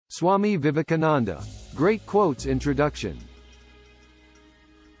Swami Vivekananda. Great Quotes Introduction.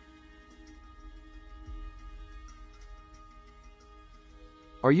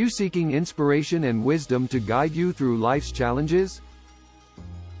 Are you seeking inspiration and wisdom to guide you through life's challenges?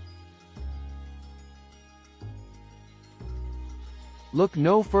 Look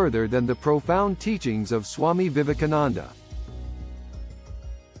no further than the profound teachings of Swami Vivekananda.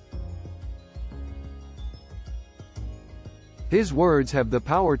 His words have the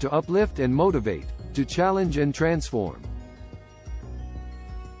power to uplift and motivate, to challenge and transform.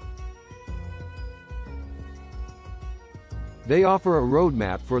 They offer a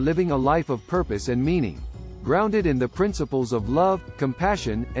roadmap for living a life of purpose and meaning, grounded in the principles of love,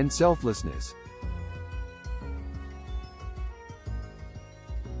 compassion, and selflessness.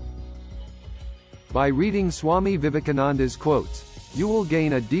 By reading Swami Vivekananda's quotes, you will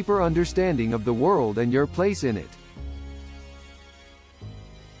gain a deeper understanding of the world and your place in it.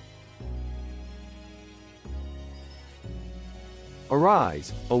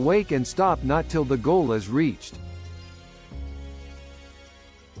 Arise, awake and stop not till the goal is reached.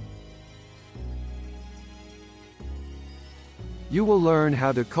 You will learn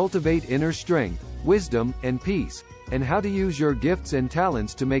how to cultivate inner strength, wisdom, and peace, and how to use your gifts and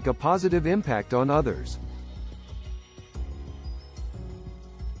talents to make a positive impact on others.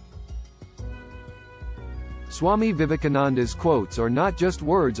 Swami Vivekananda's quotes are not just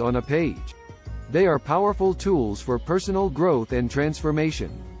words on a page. They are powerful tools for personal growth and transformation.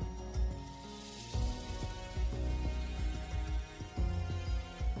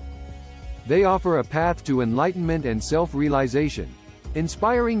 They offer a path to enlightenment and self-realization,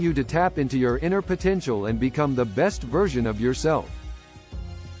 inspiring you to tap into your inner potential and become the best version of yourself.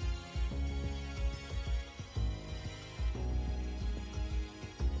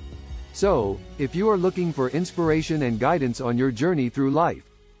 So, if you are looking for inspiration and guidance on your journey through life,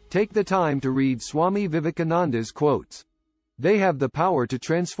 take the time to read Swami Vivekananda's quotes. They have the power to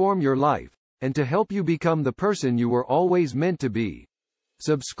transform your life, and to help you become the person you were always meant to be.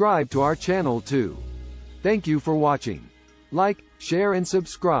 Subscribe to our channel too. Thank you for watching. Like, share and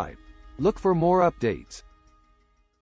subscribe. Look for more updates.